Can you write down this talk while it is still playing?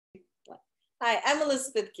Hi, I'm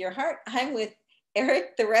Elizabeth Gearhart. I'm with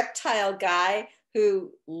Erik the Reptile Guy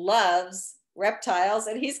who loves reptiles,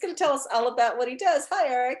 and he's going to tell us all about what he does. Hi,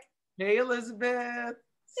 Erik. Hey, Elizabeth.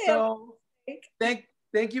 Hey, So Erik.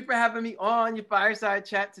 thank you for having me on your fireside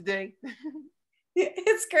chat today.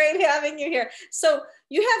 It's great having you here. So,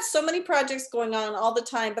 you have so many projects going on all the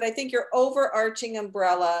time, but I think your overarching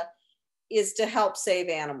umbrella is to help save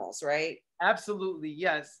animals, right? Absolutely,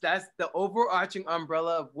 yes. That's the overarching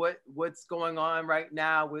umbrella of what's going on right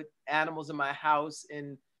now with animals in my house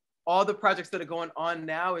and all the projects that are going on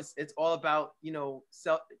now. It's all about,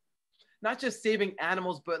 not just saving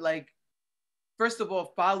animals, but like first of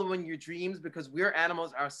all, following your dreams because we're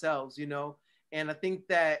animals ourselves. And I think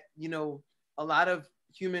that, a lot of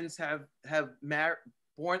humans have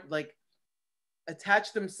born like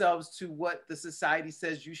attached themselves to what the society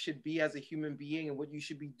says you should be as a human being and what you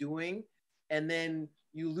should be doing. And then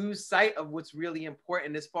you lose sight of what's really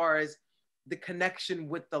important as far as the connection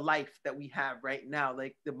with the life that we have right now,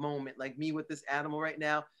 like the moment, like me with this animal right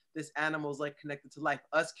now. This animal is like connected to life.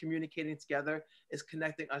 Us communicating together is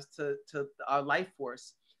connecting us to our life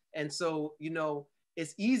force. And so,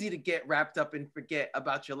 it's easy to get wrapped up and forget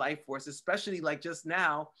about your life force, especially like just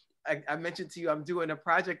now. I mentioned to you, I'm doing a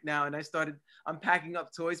project now and I'm packing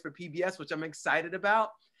up toys for PBS, which I'm excited about.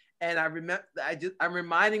 And I'm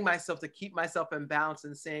reminding myself to keep myself in balance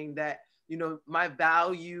and saying that, my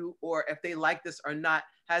value or if they like this or not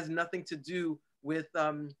has nothing to do with,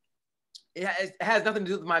 it has nothing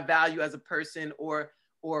to do with my value as a person or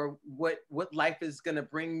what life is going to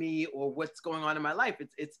bring me or what's going on in my life.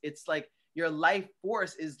 It's like your life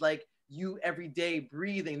force is like you every day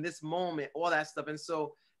breathing this moment, all that stuff. And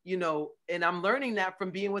so, and I'm learning that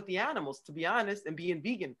from being with the animals, to be honest, and being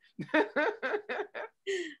vegan.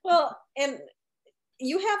 Well, and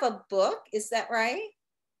you have a book, is that right?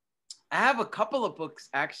 I have a couple of books,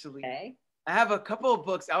 actually. Okay. I have a couple of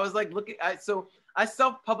books. I was like so I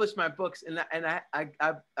self-publish my books and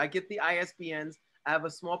I get the ISBNs. I have a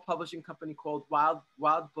small publishing company called Wild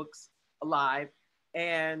Books Alive.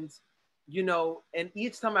 And, and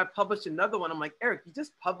each time I publish another one, I'm like, Erik, you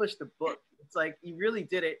just published a book. It's like, you really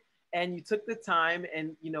did it. And you took the time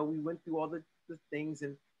and, we went through all the things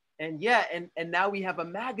and yeah. And now we have a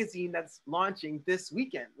magazine that's launching this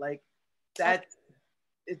weekend. Like that.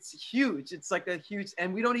 It's huge. It's like a huge,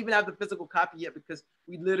 and we don't even have the physical copy yet because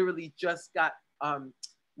we literally just got the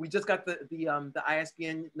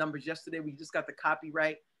ISBN numbers yesterday. We just got the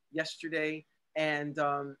copyright yesterday, and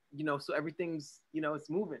so everything's it's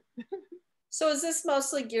moving. So is this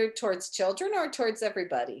mostly geared towards children or towards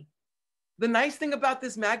everybody? The nice thing about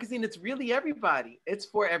this magazine, it's really everybody. It's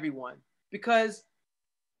for everyone because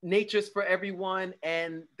nature's for everyone,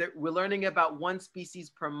 and we're learning about one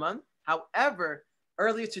species per month. However,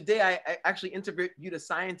 earlier today, I actually interviewed a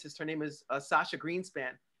scientist. Her name is Sasha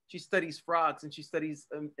Greenspan. She studies frogs and she studies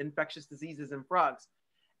infectious diseases in frogs.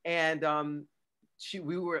 And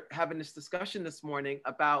we were having this discussion this morning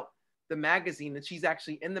about the magazine, and she's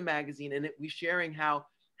actually in the magazine, and we're sharing how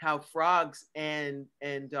frogs and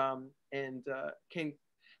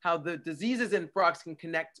how the diseases in frogs can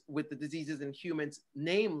connect with the diseases in humans,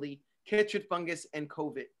 namely chytrid fungus and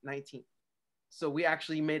COVID-19. So we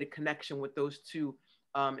actually made a connection with those two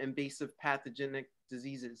invasive pathogenic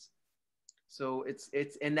diseases. So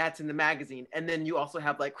and that's in the magazine. And then you also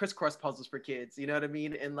have like crisscross puzzles for kids, you know what I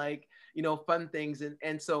mean? And like, fun things.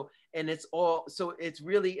 And so, and it's all, so it's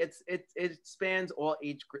really, it spans all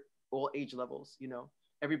age levels,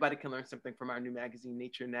 everybody can learn something from our new magazine,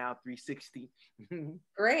 Nature Now 360.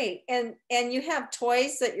 Great. And you have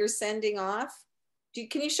toys that you're sending off?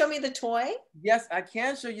 Can you show me the toy? Yes, I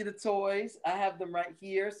can show you the toys. I have them right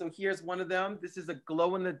here. So here's one of them. This is a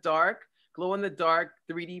glow in the dark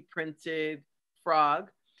 3D printed frog.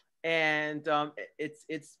 And it's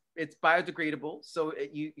biodegradable. So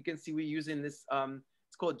you can see we're using this,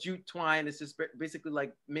 it's called jute twine. It's just basically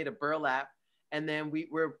like made of burlap. And then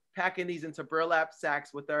we're packing these into burlap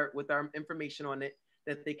sacks with our information on it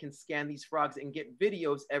that they can scan these frogs and get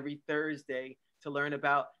videos every Thursday to learn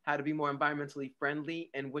about how to be more environmentally friendly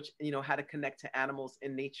and how to connect to animals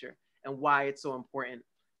in nature and why it's so important.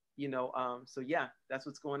 So yeah, that's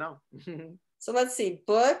what's going on. So let's see,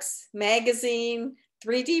 books, magazine,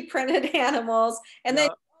 3D printed animals, and then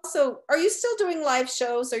also, are you still doing live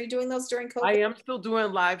shows? Are you doing those during COVID? I am still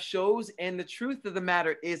doing live shows. And the truth of the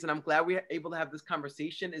matter is, and I'm glad we're able to have this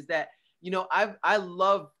conversation, is that, I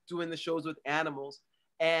love doing the shows with animals.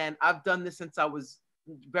 And I've done this since I was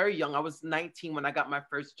very young. I was 19 when I got my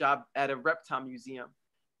first job at a reptile museum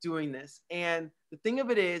doing this. And the thing of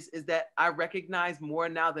it is that I recognize more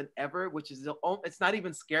now than ever, which is, it's not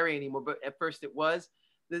even scary anymore, but at first it was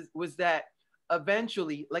that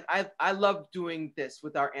eventually, like I love doing this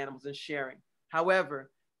with our animals and sharing.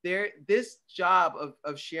 However, this job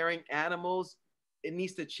of sharing animals, it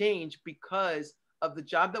needs to change because of the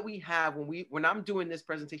job that we have when I'm doing this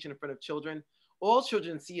presentation in front of children. All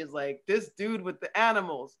children see is like this dude with the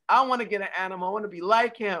animals. I want to get an animal. I want to be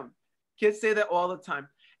like him. Kids say that all the time.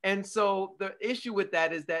 And so the issue with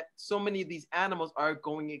that is that so many of these animals are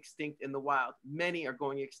going extinct in the wild. Many are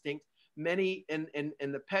going extinct. Many in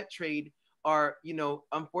the pet trade are, you know,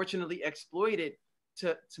 unfortunately exploited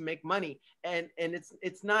to make money. And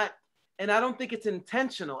it's not, and I don't think it's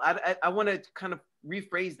intentional. I want to kind of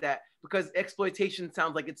rephrase that, because exploitation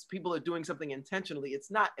sounds like it's people are doing something intentionally. It's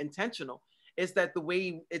not intentional. It's that the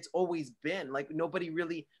way it's always been. Like nobody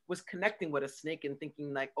really was connecting with a snake and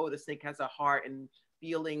thinking like, oh, the snake has a heart and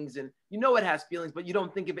feelings, and you know it has feelings, but you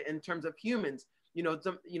don't think of it in terms of humans. You know,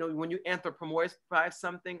 when you anthropomorphize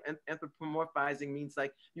something, and anthropomorphizing means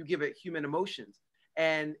like you give it human emotions.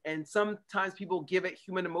 And sometimes people give it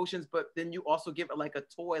human emotions, but then you also give it like a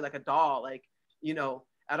toy, like a doll, like, you know,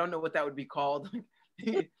 I don't know what that would be called.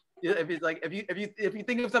 If it's like if you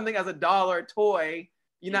think of something as a doll or a toy,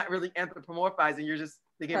 you're not really anthropomorphizing. You're just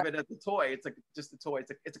thinking of it as a toy. It's like just a toy.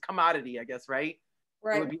 It's a commodity, I guess, right?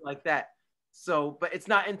 Right. It would be like that. So, but it's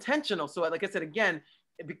not intentional. So, like I said again,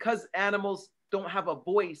 because animals don't have a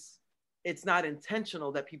voice, it's not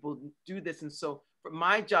intentional that people do this. And so,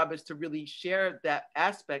 my job is to really share that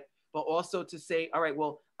aspect, but also to say, all right,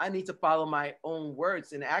 well, I need to follow my own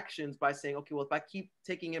words and actions by saying, okay, well, if I keep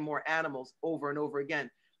taking in more animals over and over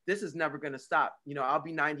again, this is never going to stop. You know, I'll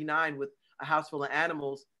be 99 with a house full of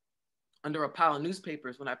animals under a pile of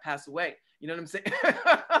newspapers when I pass away. You know what I'm saying?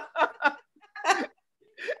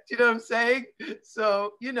 You know what I'm saying?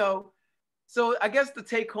 So, you know, so I guess the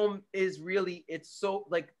take home is really, it's so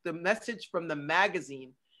like the message from the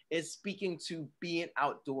magazine is speaking to being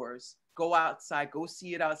outdoors. Go outside, go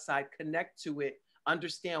see it outside, connect to it,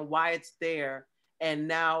 understand why it's there, and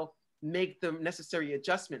now make the necessary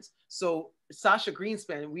adjustments. So Sasha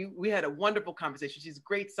Greenspan, we had a wonderful conversation. She's a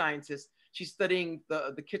great scientist. She's studying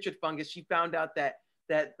the chytrid fungus. She found out that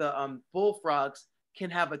the bullfrogs can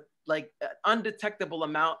have a undetectable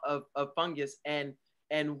amount of fungus and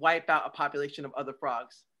wipe out a population of other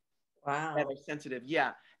frogs. Wow. That are sensitive.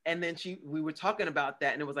 Yeah. And then we were talking about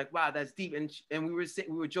that, and it was like, wow, that's deep. And we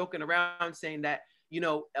were joking around saying that, you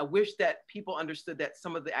know, I wish that people understood that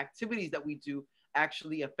some of the activities that we do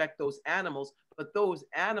actually affect those animals, but those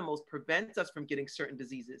animals prevent us from getting certain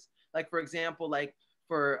diseases. Like, for example, like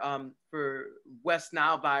for West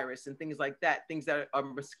Nile virus and things like that, things that are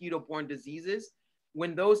mosquito-borne diseases.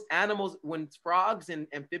 When those animals, when frogs and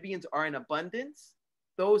amphibians are in abundance,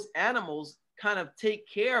 those animals kind of take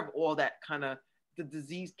care of all that kind of the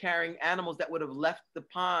disease-carrying animals that would have left the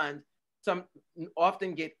pond. Some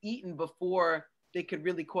often get eaten before they could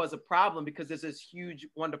really cause a problem, because there's this huge,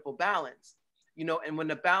 wonderful balance, you know. And when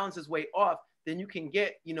the balance is way off, then you can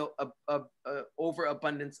get, you know, a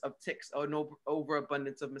overabundance of ticks, or an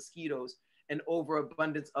overabundance of mosquitoes, an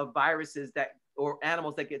overabundance of viruses that, or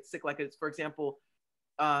animals that get sick. Like, it's, for example,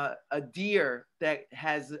 a deer that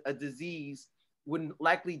has a disease wouldn't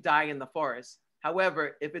likely die in the forest.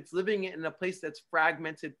 However, if it's living in a place that's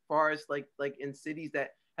fragmented forest, like in cities that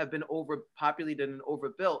have been overpopulated and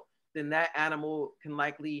overbuilt, then that animal can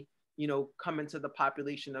likely, you know, come into the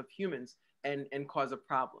population of humans and cause a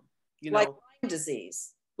problem. You know, like Lyme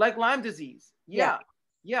disease. Like Lyme disease. Yeah.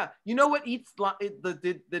 Yeah. You know what eats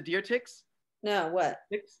the deer ticks? No, what?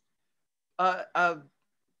 Ticks? Not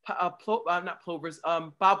plovers,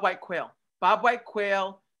 bobwhite quail. Bobwhite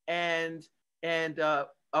quail and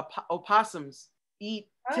opossums eat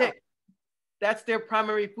ticks. That's their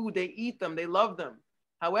primary food. They eat them. They love them.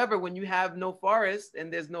 However, when you have no forest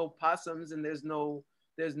and there's no possums and there's no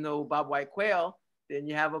bobwhite quail, then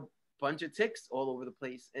you have a bunch of ticks all over the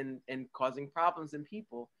place and causing problems in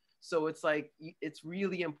people. So it's like, it's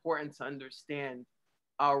really important to understand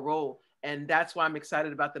our role. And that's why I'm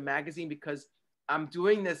excited about the magazine, because I'm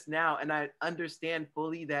doing this now and I understand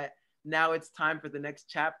fully that now it's time for the next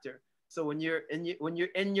chapter. So when you're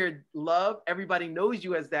in your love, everybody knows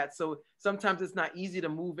you as that. So sometimes it's not easy to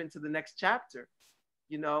move into the next chapter,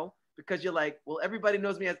 you know, because you're like, well, everybody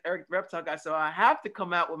knows me as Erik the Reptile Guy, so I have to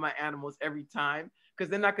come out with my animals every time, because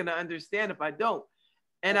they're not going to understand if I don't.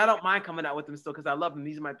 And I don't mind coming out with them still, because I love them.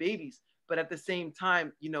 These are my babies. But at the same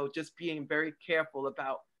time, you know, just being very careful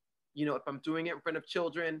about, you know, if I'm doing it in front of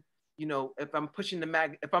children, you know, if I'm pushing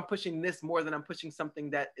if I'm pushing this more than I'm pushing something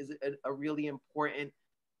that is a really important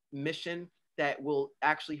mission that will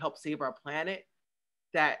actually help save our planet,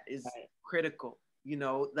 that is critical, you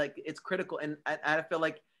know, like it's critical. And I feel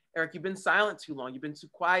like, Erik, you've been silent too long. You've been too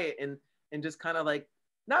quiet. And and just kind of like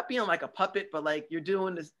not being like a puppet, but like you're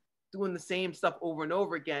doing the same stuff over and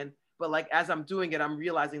over again. But like as I'm doing it, I'm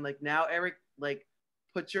realizing like now, Erik, like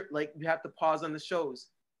you have to pause on the shows.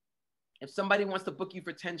 If somebody wants to book you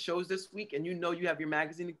for 10 shows this week and you have your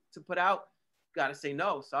magazine to put out, you gotta say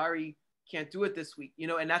no, sorry, can't do it this week.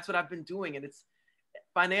 And that's what I've been doing. And it's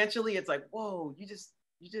financially, it's like, whoa, you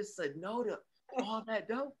just said no to all that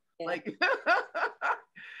dough. Yeah. Like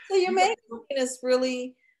so your main point is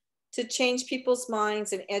really to change people's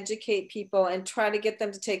minds and educate people and try to get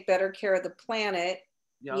them to take better care of the planet,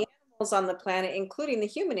 yep. The animals on the planet, including the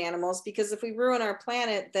human animals, because if we ruin our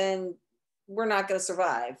planet, then we're not going to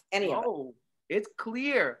survive any of it. It's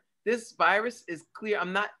clear. This virus is clear.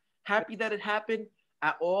 I'm not happy that it happened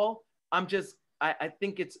at all. I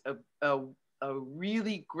think it's a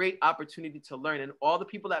really great opportunity to learn. And all the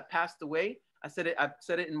people that passed away, I've said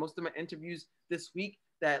it in most of my interviews this week,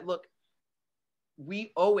 that look,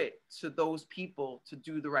 we owe it to those people to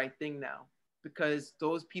do the right thing now, because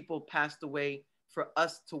those people passed away for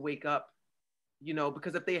us to wake up,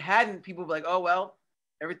 because if they hadn't, people would be like, oh, well,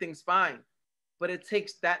 everything's fine. But it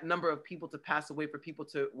takes that number of people to pass away for people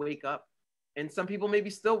to wake up. And some people maybe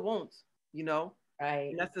still won't, Right.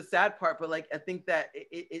 And that's the sad part. But like, I think that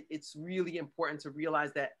it's really important to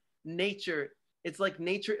realize that nature, it's like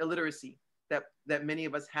nature illiteracy that many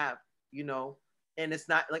of us have, and it's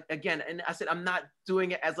not like, again, and I said, I'm not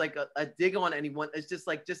doing it as like a dig on anyone. It's just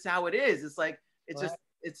like, just how it is. It's like, it's just,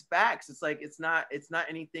 it's facts. It's like, it's not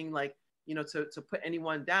anything like, to put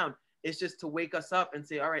anyone down. It's just to wake us up and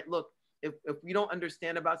say, all right, look, if we don't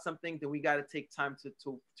understand about something, then we got to take time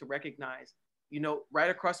to recognize,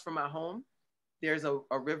 right across from our home, there's a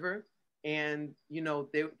river, and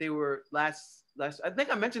they were last I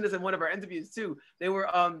think I mentioned this in one of our interviews too. They were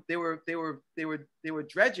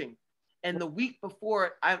dredging, and the week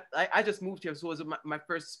before I just moved here, so it was my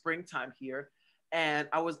first springtime here, and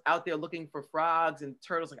I was out there looking for frogs and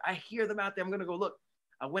turtles. Like, I hear them out there, I'm gonna go look.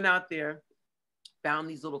 I went out there, found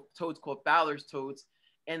these little toads called Fowler's toads,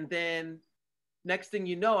 and then next thing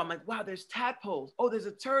you know, I'm like, wow, there's tadpoles. Oh, there's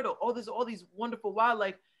a turtle. Oh, there's all these wonderful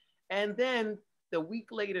wildlife. And then the week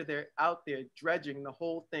later, they're out there dredging the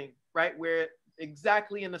whole thing, right? Where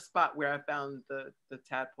exactly in the spot where I found the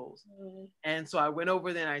tadpoles. Mm-hmm. And so I went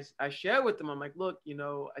over there and I shared with them. I'm like, look,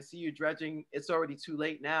 I see you dredging. It's already too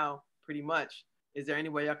late now, pretty much. Is there any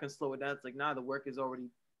way I can slow it down? It's like, nah, the work is already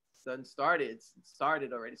started. It's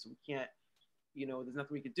started already. So we can't, there's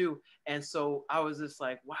nothing we could do. And so I was just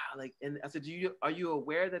like, wow. Like, and I said, are you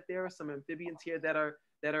aware that there are some amphibians here that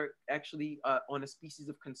are actually on a species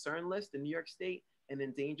of concern list in New York State and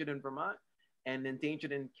endangered in Vermont and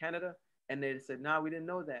endangered in Canada? And they said, no, we didn't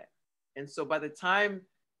know that. And so by the time,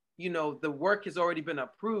 the work has already been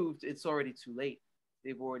approved, it's already too late.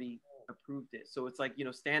 They've already approved it. So it's like,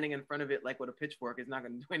 standing in front of it like with a pitchfork is not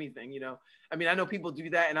going to do anything, I mean, I know people do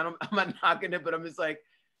that and I'm not knocking it, but I'm just like,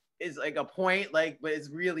 it's like a point, like, but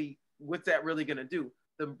it's really, what's that really going to do?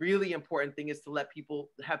 The really important thing is to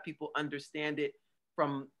have people understand it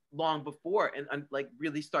from long before, and like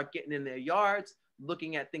really start getting in their yards,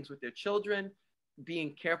 looking at things with their children,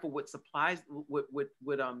 being careful with supplies, what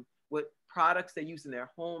products they use in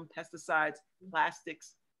their home, pesticides,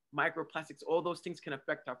 plastics, microplastics, all those things can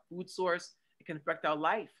affect our food source. It can affect our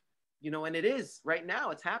life, and it is right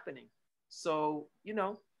now, it's happening. So,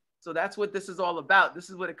 so that's what this is all about.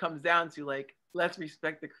 This is what it comes down to. Like, let's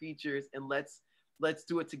respect the creatures and let's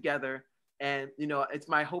do it together. And, it's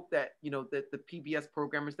my hope that, that the PBS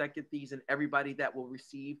programmers that get these and everybody that will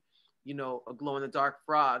receive, a glow in the dark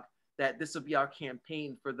frog, that this will be our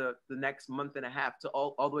campaign for the next month and a half to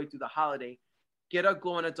all the way through the holiday. Get a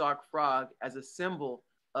glow in the dark frog as a symbol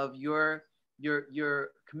of your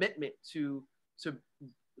commitment to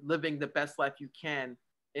living the best life you can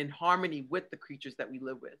in harmony with the creatures that we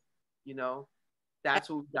live with. That's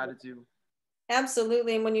what we got to do.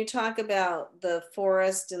 Absolutely. And when you talk about the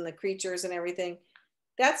forest and the creatures and everything,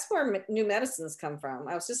 that's where new medicines come from.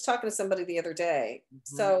 I was just talking to somebody the other day.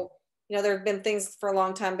 Mm-hmm. So, there have been things for a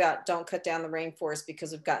long time about don't cut down the rainforest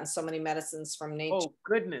because we've gotten so many medicines from nature. Oh,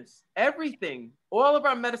 goodness. Everything. All of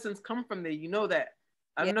our medicines come from there. You know that.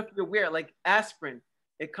 I don't know if you're aware, like aspirin,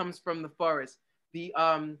 it comes from the forest. The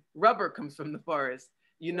rubber comes from the forest.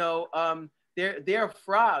 There are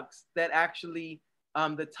frogs that actually,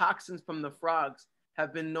 the toxins from the frogs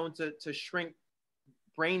have been known to shrink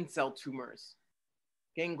brain cell tumors,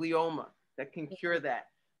 ganglioma, that can cure that.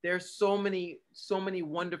 There's so many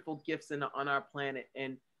wonderful gifts on our planet,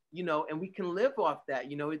 and and we can live off that.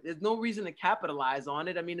 There's no reason to capitalize on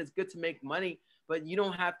it. I mean, it's good to make money, but you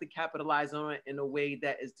don't have to capitalize on it in a way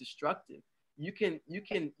that is destructive. you can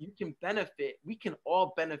benefit. We can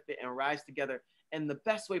all benefit and rise together in the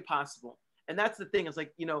best way possible. And that's the thing. It's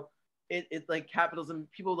like, you know, it's like capitalism.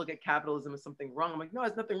 People look at capitalism as something wrong. I'm like, no,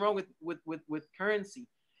 there's nothing wrong with currency.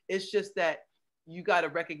 It's just that you got to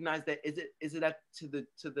recognize that is it up to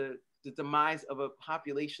the demise of a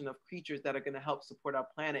population of creatures that are going to help support our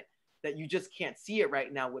planet, that you just can't see it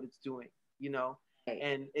right now what it's doing, you know.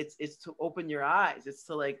 And it's to open your eyes. It's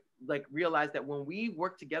to like realize that when we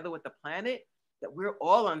work together with the planet, that we're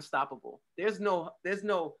all unstoppable. There's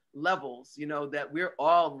no levels, you know, that we're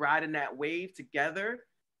all riding that wave together.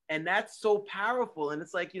 And that's so powerful. And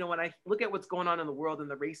it's like, you know, when I look at what's going on in the world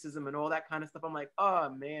and the racism and all that kind of stuff, I'm like, oh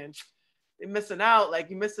man, they're missing out. Like,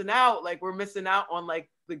 you're missing out. Like, we're missing out on like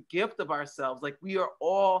the gift of ourselves. Like, we are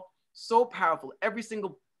all so powerful. Every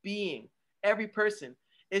single being, every person.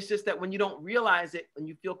 It's just that when you don't realize it and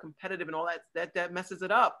you feel competitive and all that messes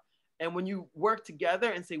it up. And when you work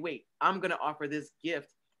together and say, wait, I'm going to offer this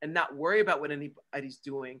gift and not worry about what anybody's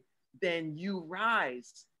doing, then you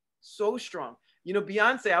rise so strong. You know,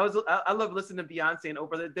 Beyonce, I love listening to Beyonce and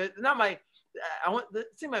Oprah. They're not my, I want to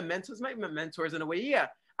say my mentors, might be my mentors in a way. Yeah.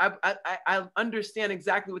 I understand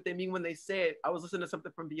exactly what they mean when they say it. I was listening to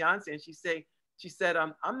something from Beyonce and she said,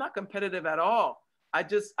 I'm not competitive at all.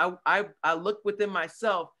 I look within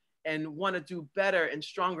myself and want to do better and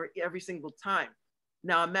stronger every single time.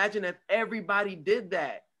 Now imagine if everybody did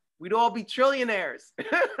that, we'd all be trillionaires.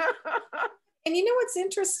 And you know what's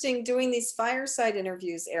interesting doing these fireside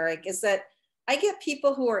interviews, Erik, is that I get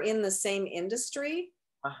people who are in the same industry.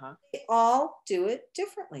 They all do it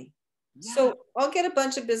differently. Yeah. So I'll get a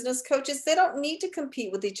bunch of business coaches. They don't need to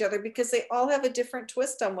compete with each other because they all have a different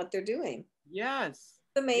twist on what they're doing. Yes.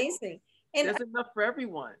 It's amazing. And there's enough for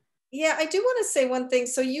everyone. Yeah, I do want to say one thing.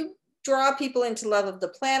 So you draw people into love of the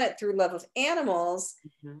planet through love of animals.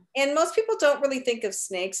 Mm-hmm. And most people don't really think of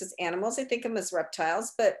snakes as animals. They think of them as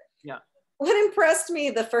reptiles. But yeah, what impressed me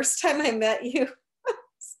the first time I met you,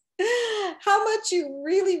 how much you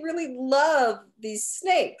really, really love these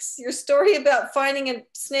snakes. Your story about finding a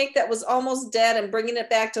snake that was almost dead and bringing it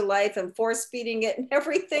back to life and force feeding it and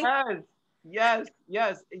everything. Yes.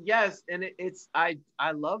 And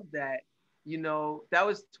I love that. You know, that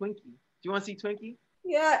was Twinkie. Do you want to see Twinkie?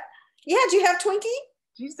 Yeah. Do you have Twinkie?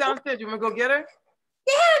 She's downstairs. You want to go get her?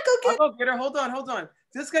 Yeah, I'll go get her. Hold on.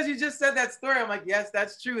 Just because you just said that story, I'm like, yes,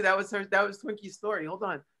 that's true. That was Twinkie's story. Hold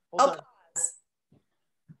on. Pause.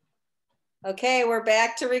 Okay, we're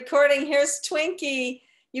back to recording. Here's Twinkie.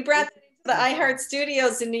 You brought the iHeart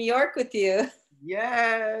Studios in New York with you.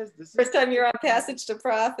 Yes. First time you're on Passage to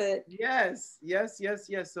Profit. Yes.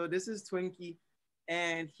 So this is Twinkie,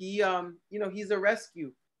 and he, you know, he's a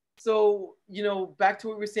rescue. So, you know, back to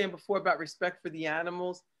what we were saying before about respect for the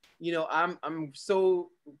animals. You know, I'm so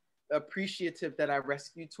appreciative that I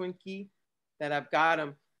rescued Twinkie, that I've got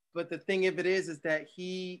him. But the thing of it is that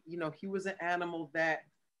he, you know, he was an animal that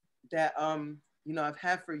you know, I've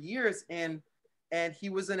had for years, and he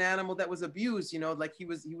was an animal that was abused, you know, like he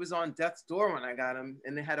was on death's door when I got him,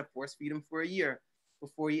 and they had to force feed him for a year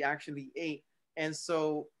before he actually ate. And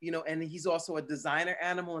so, you know, and he's also a designer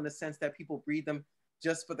animal in the sense that people breed them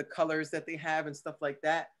just for the colors that they have and stuff like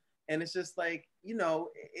that. And it's just like, you know,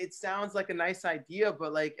 it sounds like a nice idea,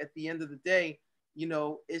 but like at the end of the day, you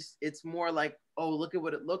know, it's more like, oh, look at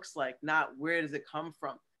what it looks like, not where does it come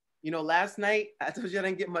from. You know, last night, I told you I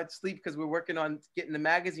didn't get much sleep because we're working on getting the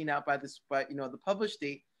magazine out by you know, the published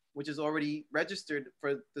date, which is already registered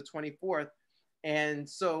for the 24th. And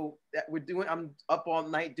so I'm up all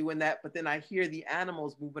night doing that, but then I hear the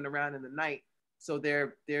animals moving around in the night. So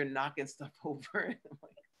they're knocking stuff over. And I'm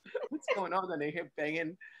like, what's going on? And they hear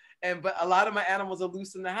banging. But a lot of my animals are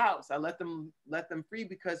loose in the house. I let them free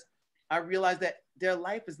because I realized that their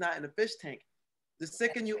life is not in a fish tank. The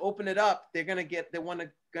second you open it up, they're gonna want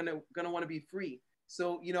to be free.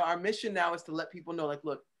 So, you know, our mission now is to let people know, like,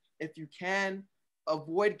 look, if you can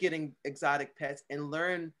avoid getting exotic pets and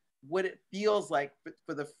learn what it feels like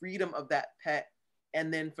for the freedom of that pet,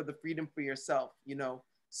 and then for the freedom for yourself, you know.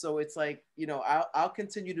 So it's like, you know, I'll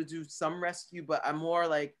continue to do some rescue, but I'm more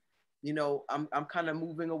like, you know, I'm kind of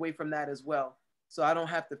moving away from that as well. So I don't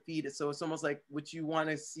have to feed it. So it's almost like what you want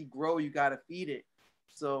to see grow, you got to feed it.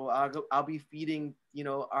 So I'll be feeding, you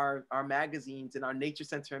know, our magazines and our nature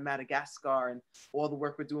center in Madagascar and all the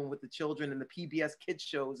work we're doing with the children and the PBS kids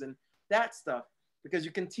shows and that stuff, because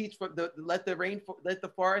you can teach let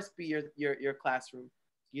the forest be your classroom,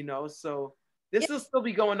 you know. So this will still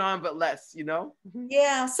be going on, but less, you know.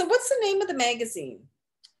 Yeah. So what's the name of the magazine?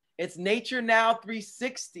 It's Nature Now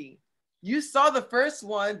 360. You saw the first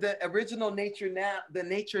one, the original Nature Now, the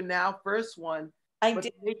Nature Now first one. I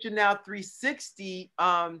did. Nature Now 360,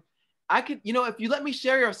 I could, you know, if you let me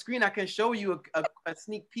share your screen, I can show you a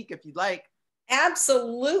sneak peek if you'd like.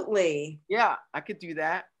 Absolutely. Yeah, I could do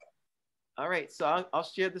that. All right, so I'll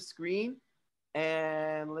share the screen,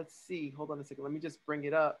 and let's see. Hold on a second. Let me just bring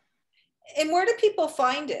it up. And where do people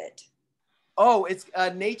find it? Oh, it's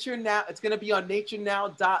Nature Now. It's going to be on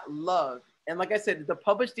NatureNow.Love. And like I said, the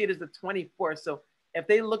published date is the 24th. So if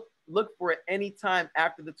they look for it anytime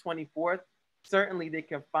after the 24th, certainly they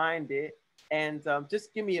can find it. And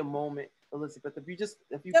just give me a moment, Elizabeth. If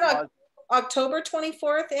you pause. October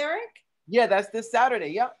 24th, Erik? Yeah, that's this Saturday.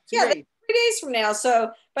 Yep. 2 days. 3 days from now.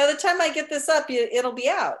 So by the time I get this up, it'll be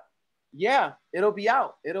out. Yeah, it'll be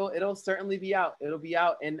out. It'll certainly be out. It'll be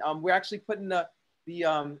out. And we're actually putting the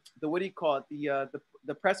what do you call it?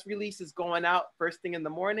 The press release is going out first thing in the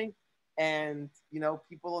morning, and you know,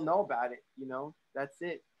 people will know about it. You know, that's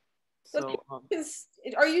it. So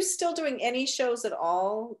are you still doing any shows at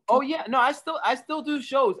all? Oh yeah, no, I still do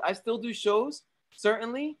shows. I still do shows,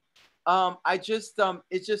 certainly. We just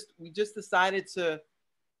decided to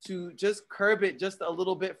just curb it just a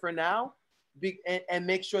little bit for now, and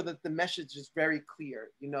make sure that the message is very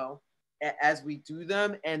clear, you know, as we do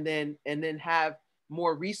them, and then have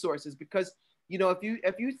more resources. Because you know, if you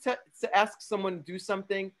ask someone to do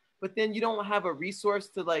something, but then you don't have a resource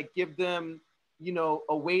to like give them, you know,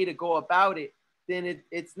 a way to go about it, then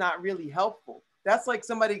it's not really helpful. That's like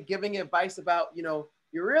somebody giving advice about, you know,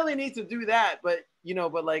 you really need to do that, but you know,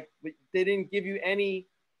 but they didn't give you any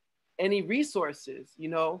resources, you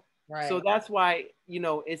know. Right. So that's why, you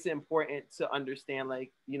know, it's important to understand,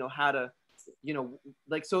 like, you know, how to, you know,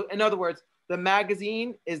 like, so in other words, the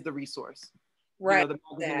magazine is the resource. Right. You know,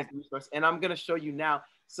 the magazine is the resource. And I'm going to show you now.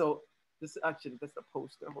 So this that's the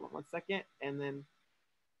poster. Hold on one second. And then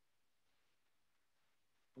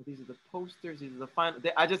these are the posters. These are the final.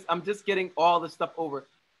 I'm just getting all the stuff over.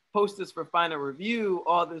 Posters for final review,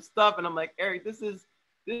 all this stuff. And I'm like, Erik, this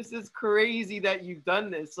is crazy that you've done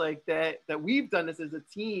this, like that we've done this as a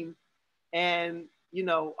team. And, you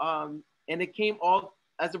know, and it came all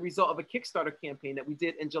as a result of a Kickstarter campaign that we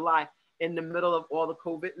did in July in the middle of all the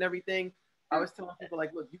COVID and everything. I was telling people,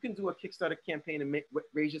 like, look, you can do a Kickstarter campaign and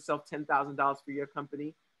raise yourself $10,000 for your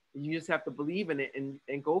company. You just have to believe in it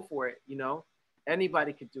and go for it. You know,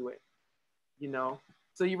 anybody could do it, you know.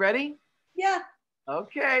 So you ready? Yeah.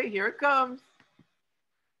 Okay, here it comes.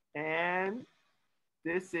 And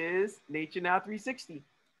this is Nature Now 360.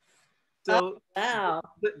 So wow.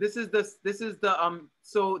 This is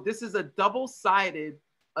a double-sided,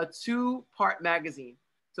 a 2-part magazine.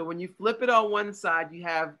 So when you flip it on one side, you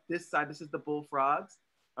have this side. This is the bullfrogs,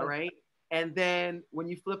 all right? And then when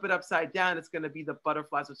you flip it upside down, it's going to be the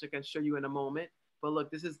butterflies, which I can show you in a moment. But look,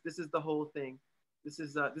 this is the whole thing. This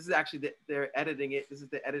is actually they're editing it. This is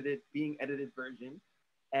the being edited version,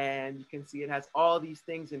 and you can see it has all these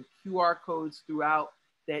things and QR codes throughout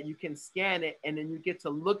that you can scan it, and then you get to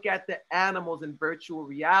look at the animals in virtual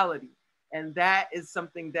reality. And that is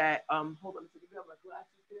something that hold on a second, you have my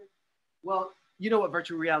glasses here. Well, you know what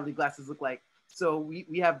virtual reality glasses look like. So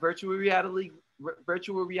we have virtual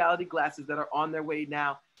reality glasses that are on their way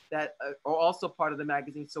now that are also part of the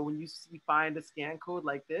magazine. So when you find a scan code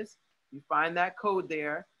like this, you find that code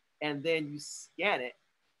there, and then you scan it.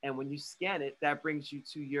 And when you scan it, that brings you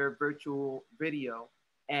to your virtual video.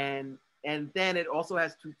 And then it also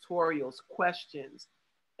has tutorials, questions,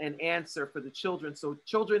 and answer for the children. So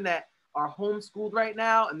children that are homeschooled right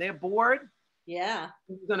now and they're bored, yeah,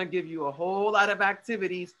 it's gonna give you a whole lot of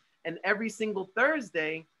activities. And every single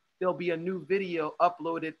Thursday, there'll be a new video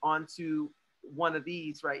uploaded onto one of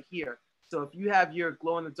these right here. So if you have your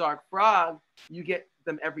glow-in-the-dark frog, you get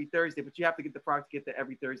them every Thursday, but you have to get the frog to get the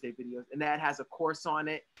every Thursday videos. And that has a course on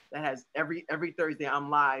it that has every Thursday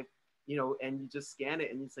I'm live, you know, and you just scan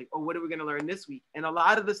it and it's like, oh, what are we gonna learn this week? And a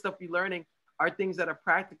lot of the stuff you're learning are things that are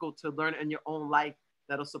practical to learn in your own life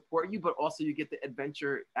that'll support you, but also you get the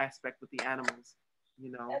adventure aspect with the animals,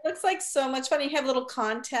 you know. It looks like so much fun. You have little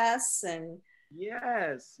contests and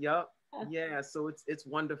yes, yep. Yeah, so it's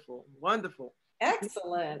wonderful. Wonderful.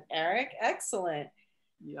 Excellent, Erik. Excellent.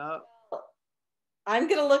 Yep. I'm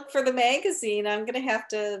gonna look for the magazine. I'm gonna have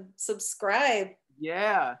to subscribe.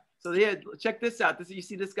 Yeah. So yeah, check this out. You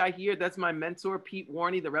see this guy here? That's my mentor, Pete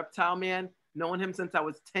Warney, the reptile man. Knowing him since I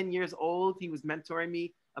was 10 years old. He was mentoring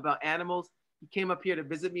me about animals. He came up here to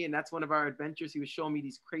visit me, and that's one of our adventures. He was showing me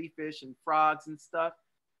these crayfish and frogs and stuff.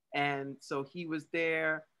 And so he was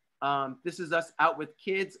there. This is us out with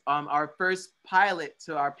kids. Our first pilot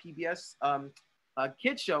to our PBS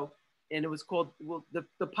kids show, and it was called, well,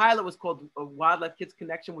 the pilot was called Wildlife Kids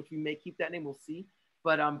Connection, which we may keep that name, we'll see.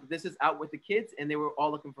 But this is out with the kids, and they were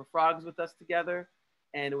all looking for frogs with us together.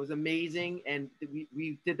 and it was amazing. And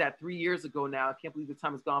we did that 3 years ago now. I can't believe the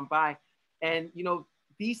time has gone by. And, you know,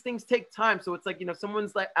 these things take time. So it's like, you know,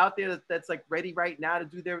 someone's like out there that's like ready right now to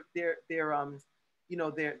do their you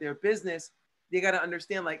know, their business. They got to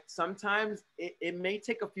understand, like, sometimes it may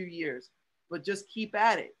take a few years, but just keep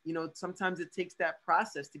at it. You know, sometimes it takes that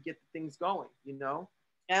process to get the things going, you know?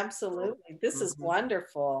 Absolutely. This is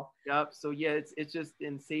wonderful. Yep. So yeah, it's just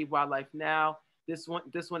in Save Wildlife Now. This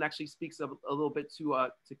one actually speaks a little bit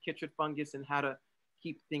to chytrid fungus and how to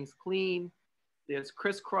keep things clean. There's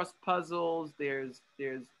crisscross puzzles. There's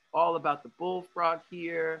all about the bullfrog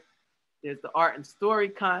here. There's the art and story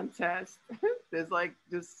contest. There's like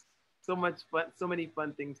just so much fun, so many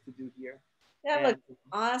fun things to do here. That looks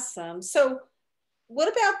awesome. So what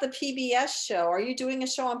about the PBS show? Are you doing a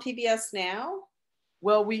show on PBS now?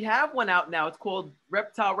 Well, we have one out now. It's called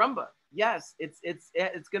Reptile Rumba. Yes, it's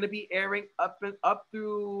going to be airing up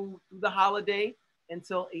through the holiday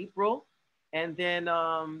until April, and then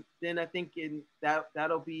I think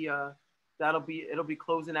it'll be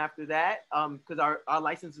closing after that, because our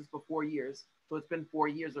license is for 4 years, so it's been 4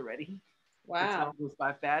 years already. Wow, it goes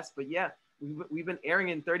by fast, but yeah, we've been airing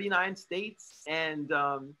in 39 states and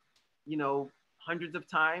you know, hundreds of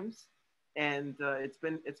times. And it's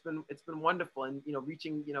been wonderful, and you know,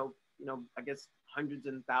 reaching you know I guess hundreds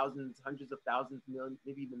of thousands, millions,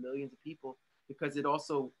 maybe even millions of people, because it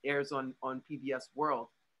also airs on PBS World,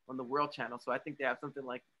 on the World Channel. So I think they have something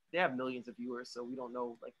like, they have millions of viewers. So we don't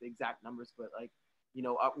know like the exact numbers, but like, you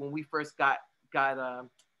know, when we first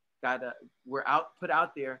were put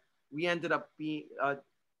out there, we ended up being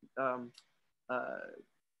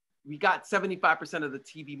we got 75% of the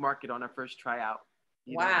TV market on our first tryout.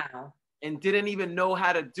 Wow. Know? And didn't even know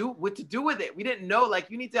what to do with it. We didn't know,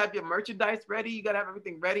 like, you need to have your merchandise ready. You got to have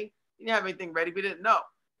everything ready. You didn't have anything ready. We didn't know.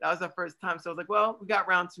 That was our first time. So I was like, well, we got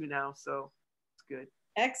round 2 now. So it's good.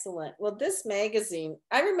 Excellent. Well, this magazine,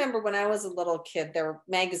 I remember when I was a little kid, there were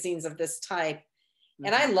magazines of this type,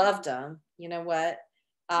 and I loved them. You know what?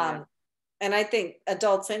 And I think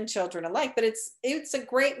adults and children alike, but it's a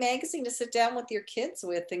great magazine to sit down with your kids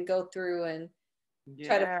with and go through and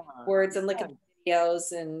try to find words and look at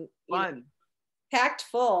videos, and fun, packed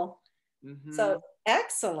full. So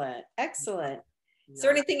excellent. Is there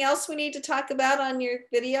anything else we need to talk about on your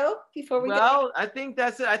video before we go? I think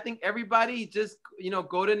that's it. I think everybody just, you know,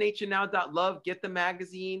 go to NatureNow.Love, get the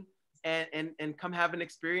magazine, and come have an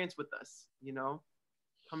experience with us. You know,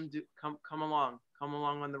 come along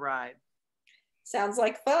on the ride. Sounds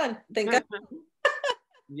like fun.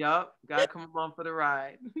 Yep, gotta come along for the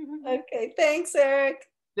ride. Okay, thanks, Erik.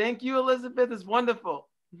 Thank you, Elizabeth. It's wonderful.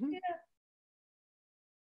 Yeah.